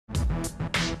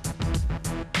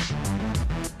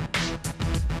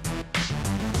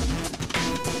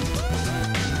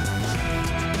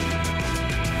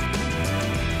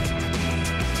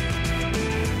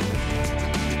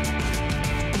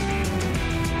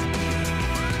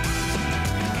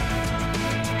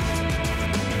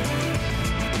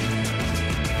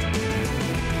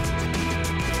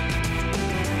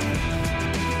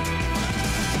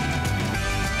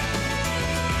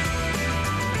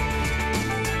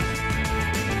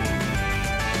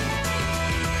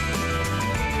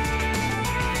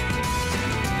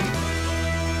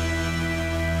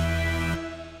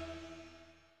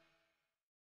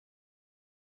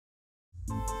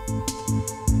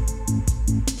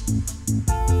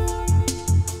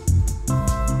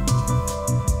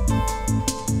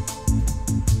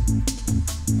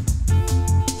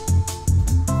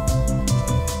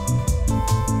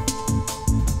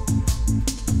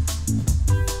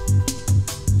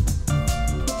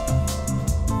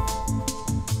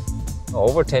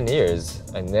over 10 years,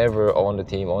 I never owned the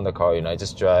team, owned the car. I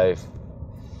just drive,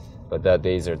 but that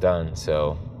days are done,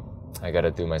 so I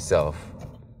gotta do myself.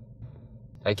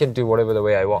 I can do whatever the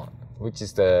way I want, which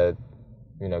is the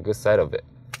good side of it.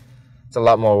 It's a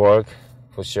lot more work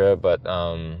for sure, but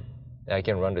I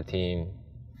can run the team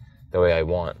the way I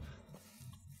want.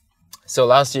 So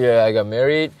last year I got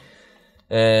married,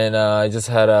 and I just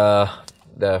had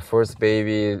the first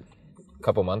baby a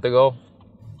couple months ago.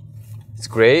 It's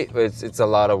great, but it's a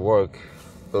lot of work.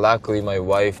 But luckily, my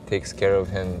wife takes care of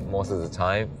him most of the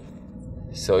time.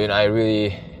 So I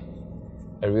really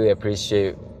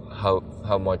appreciate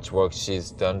how much work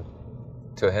she's done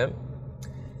to him.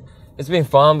 It's been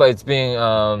fun, but it's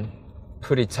been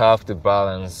pretty tough to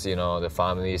balance, the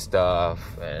family stuff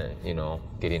and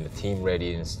getting the team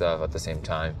ready and stuff at the same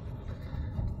time.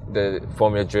 The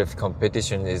Formula Drift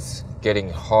competition is getting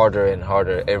harder and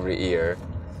harder every year.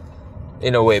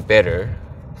 In a way better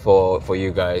for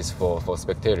you guys, for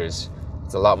spectators.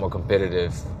 It's a lot more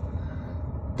competitive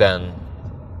than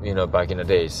back in the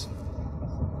days.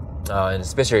 And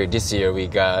especially this year we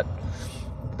got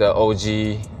the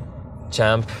OG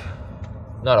champ,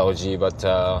 not OG, but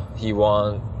he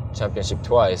won championship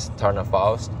twice, Turner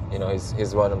Faust.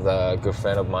 He's one of the good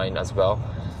friend of mine as well.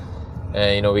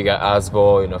 And we got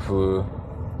Asbo, who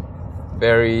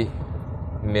very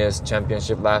missed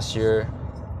championship last year.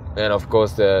 And of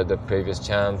course the previous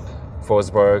champ,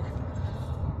 Forsberg.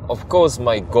 Of course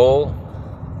my goal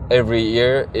every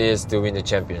year is to win the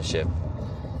championship.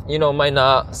 Might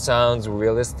not sound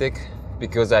realistic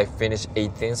because I finished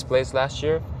 18th place last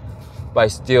year, but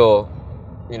still,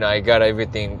 I got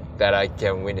everything that I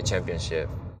can win the championship.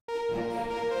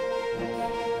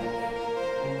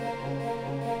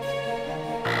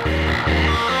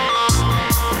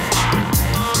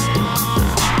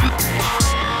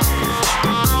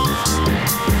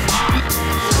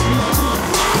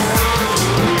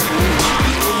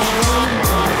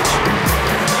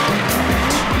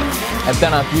 I've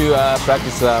done a few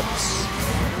practice laps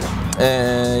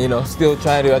and still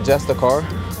trying to adjust the car.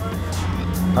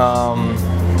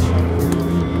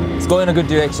 It's going in a good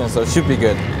direction, so it should be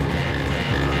good.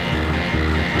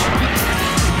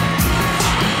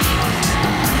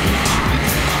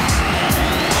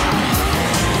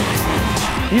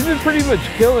 He's been pretty much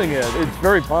killing it. It's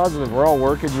very positive. We're all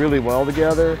working really well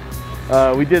together.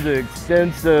 We did an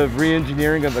extensive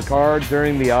re-engineering of the car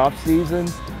during the off season,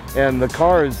 and the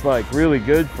car is really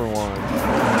good for once.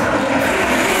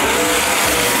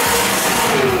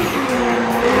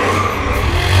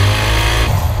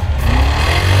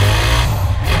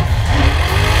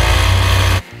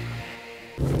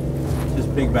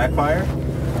 Just big backfire?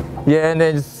 Yeah, and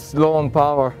then just low on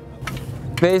power.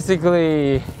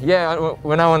 Basically, yeah,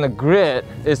 when I'm on the grid,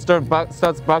 it starts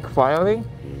backfiring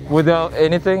without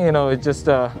anything. It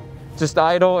just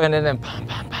idle and then bam,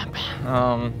 bam, bam,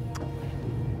 bam.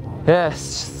 Yeah, it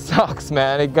sucks,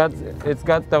 man. It's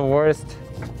got the worst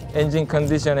engine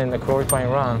condition in the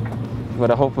qualifying run. But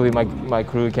hopefully my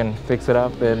crew can fix it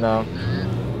up and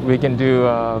we can do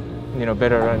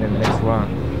better run in the next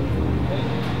run.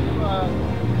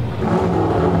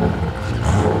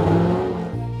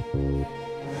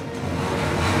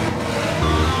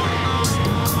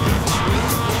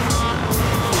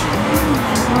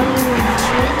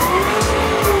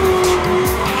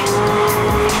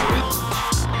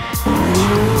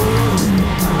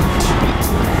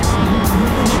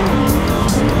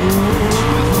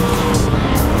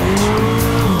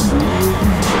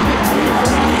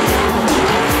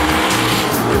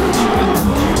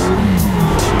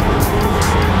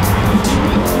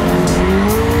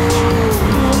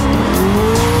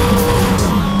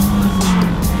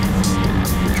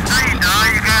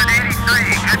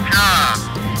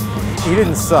 He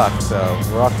didn't suck, so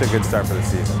we're off to a good start for the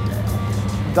season.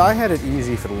 Dai had it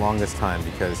easy for the longest time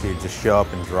because he'd just show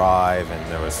up and drive,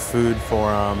 and there was food for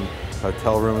him,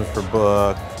 hotel rooms were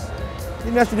booked. He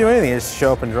didn't have to do anything, just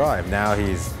show up and drive. Now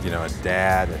he's, a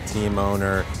dad, a team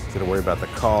owner, he's got to worry about the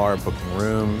car, booking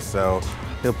rooms, so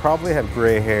he'll probably have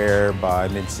gray hair by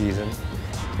mid-season.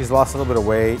 He's lost a little bit of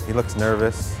weight, he looks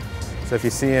nervous, so if you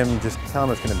see him, just tell him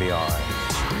it's going to be all right.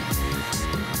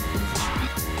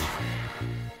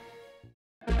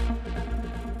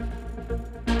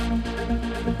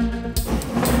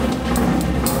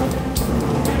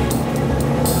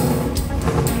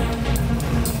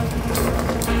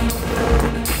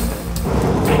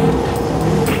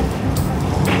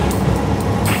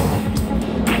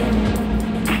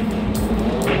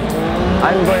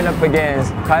 I'm going up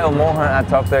against Kyle Mohan at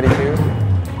top 32.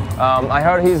 I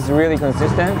heard he's really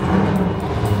consistent.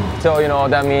 So,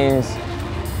 that means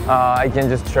I can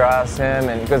just trust him,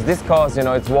 and because this course, you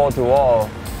know, it's wall to wall.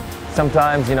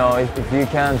 Sometimes, you know, if you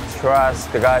can't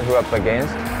trust the guy who up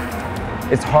against,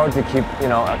 it's hard to keep, you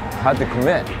know, hard to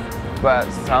commit. But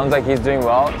sounds like he's doing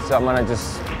well, so I'm gonna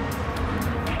just,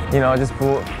 you know, just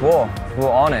full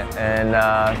on it and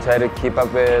try to keep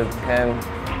up with him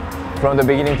from the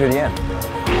beginning to the end.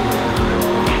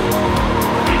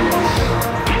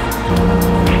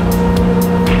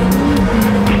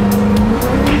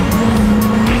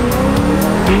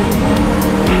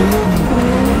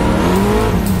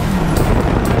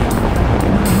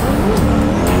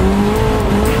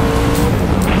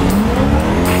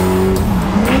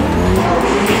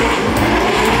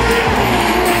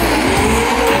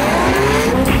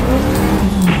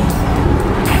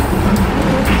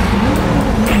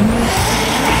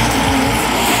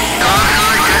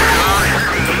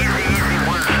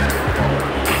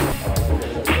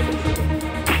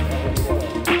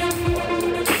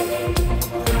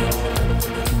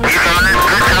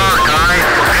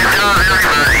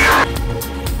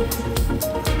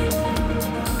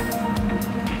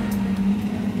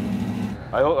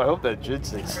 I hope that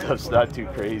ginseng stuff's not too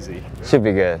crazy. Should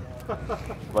be good.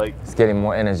 Like, It's getting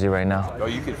more energy right now. oh,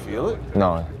 you can feel it?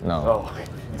 No. Oh.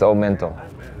 It's all mental.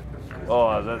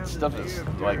 Oh, that stuff is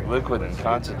like liquid and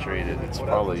concentrated. It's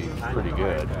probably pretty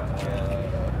good.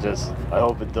 Just, I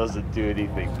hope it doesn't do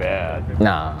anything bad.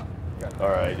 Nah. All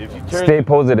right, if you turn. Stay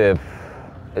positive.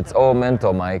 It's all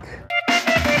mental, Mike.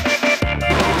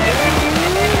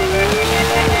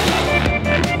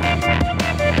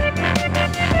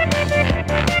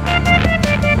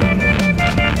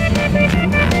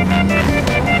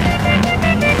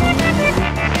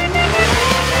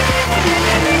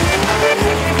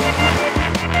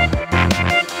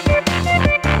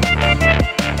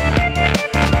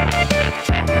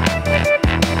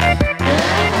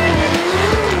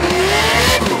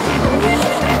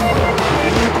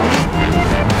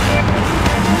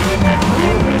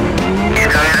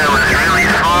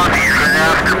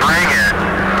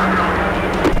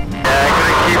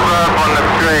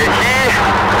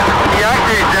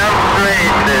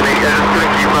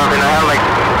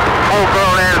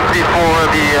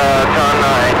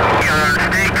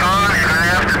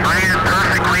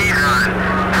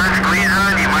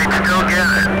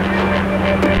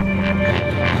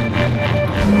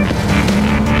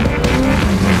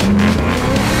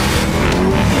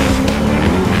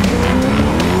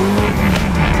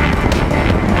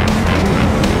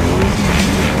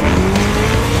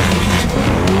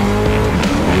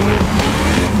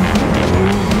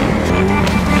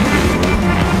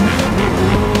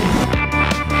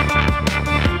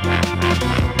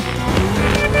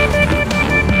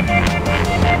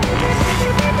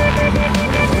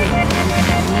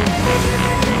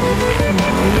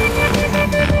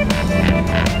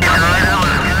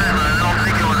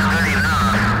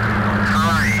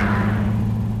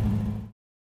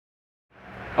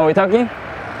 Are we talking?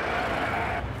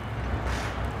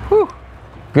 Whew.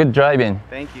 Good driving.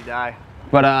 Thank you, Dai.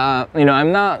 But you know,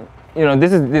 I'm not. You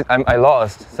know, I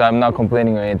lost, so I'm not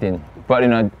complaining or anything. But you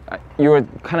know, you were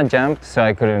kind of jumped, so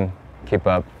I couldn't keep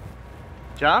up.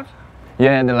 Jumped?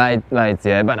 Yeah, the lights.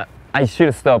 Yeah, but I should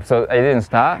have stopped, so I didn't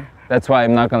stop. That's why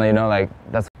I'm not gonna, you know, like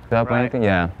that's up or anything.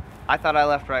 Yeah. I thought I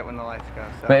left right when the lights go.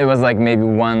 So. But it was like maybe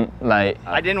one light.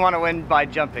 I didn't want to win by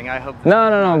jumping. I hope.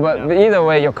 No. But either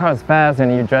way, your car's fast and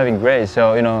you're driving great.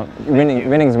 So you know,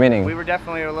 winning's winning. We were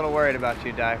definitely a little worried about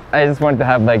you, Dai. I just wanted to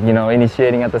have like, you know,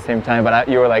 initiating at the same time. But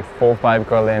you were like 4-5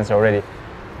 car lengths already.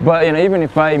 But you know, even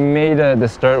if I made the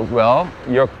start well,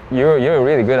 you're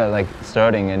really good at like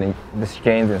starting and the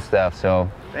chains and stuff. So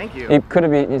thank you. It could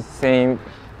have been the same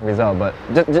result, but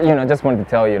just wanted to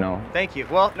tell you, know. Thank you.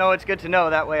 Well, no, it's good to know.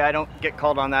 That way I don't get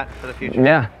called on that for the future.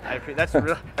 Yeah. That's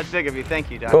big of you. Thank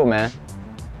you, Dai. Cool, man.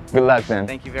 Good luck, then.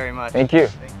 Thank you very much. Thank you.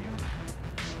 Thank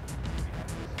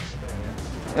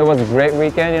you. It was a great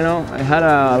weekend, you know. I had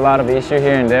a lot of issue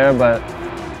here and there, but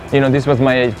you know, this was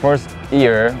my first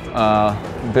year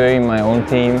doing my own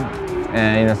team,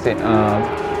 and you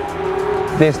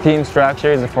know, this team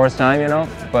structure is the first time, you know.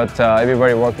 But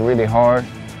everybody worked really hard.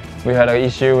 We had an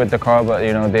issue with the car, but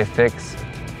you know, they fix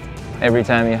every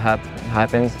time it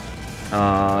happens.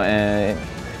 And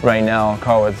right now,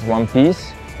 car is one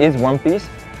piece,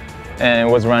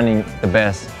 and was running the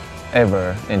best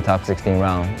ever in top 16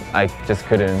 round. I just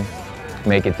couldn't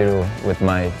make it through with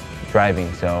my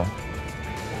driving, so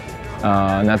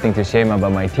nothing to shame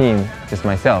about my team, just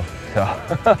myself. So,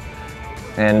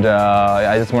 and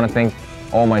I just want to thank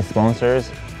all my sponsors,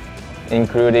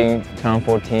 including Town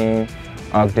 14,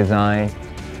 Arc Design,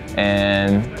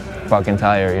 and Fucking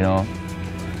Tire, you know,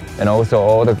 and also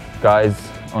all the guys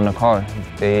on the car.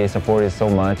 They supported so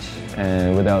much,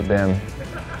 and without them,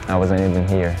 I wasn't even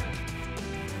here.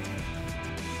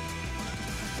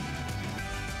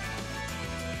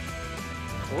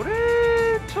 こ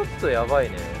れちょっとやばい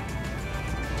ね。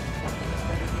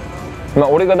まあ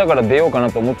俺がだから出ようか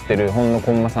なと思ってるほんの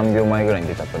コンマ3秒前ぐらいに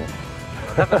出ちゃった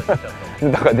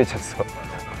の。だから出ちゃっ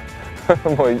た。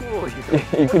もう行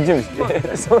く準備し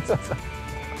て。そうそうそう。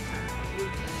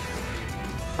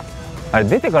あれ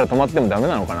出てから止まってもダメ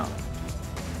なのかな。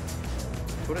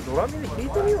それドラミで引い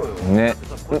てみようよ。ね。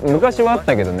昔はあっ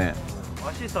たけどね。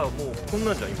足さもうこん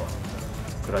なんじゃん今。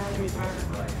クラッチミート。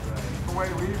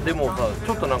でもさち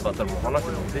ょっとなんかあったらもう離し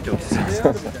ても出ちゃう。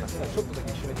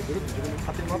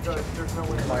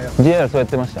JR そうやっ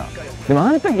てました。でも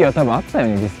あの時は多分あったよ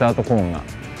ねリスタートコーンが。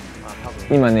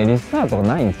今ねリスタートが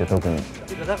ないんですよ特に。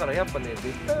だからやっぱね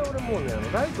絶対俺もうね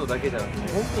ライトだけじゃなく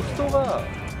て本当に人が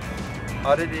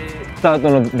あれでスタート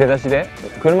の出だしで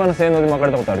車の性能で巻か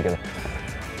れたことあるけど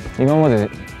今まで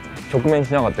直面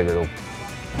しなかったけど。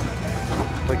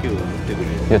卓球を持ってくる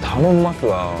よ。いや頼みます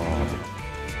わ。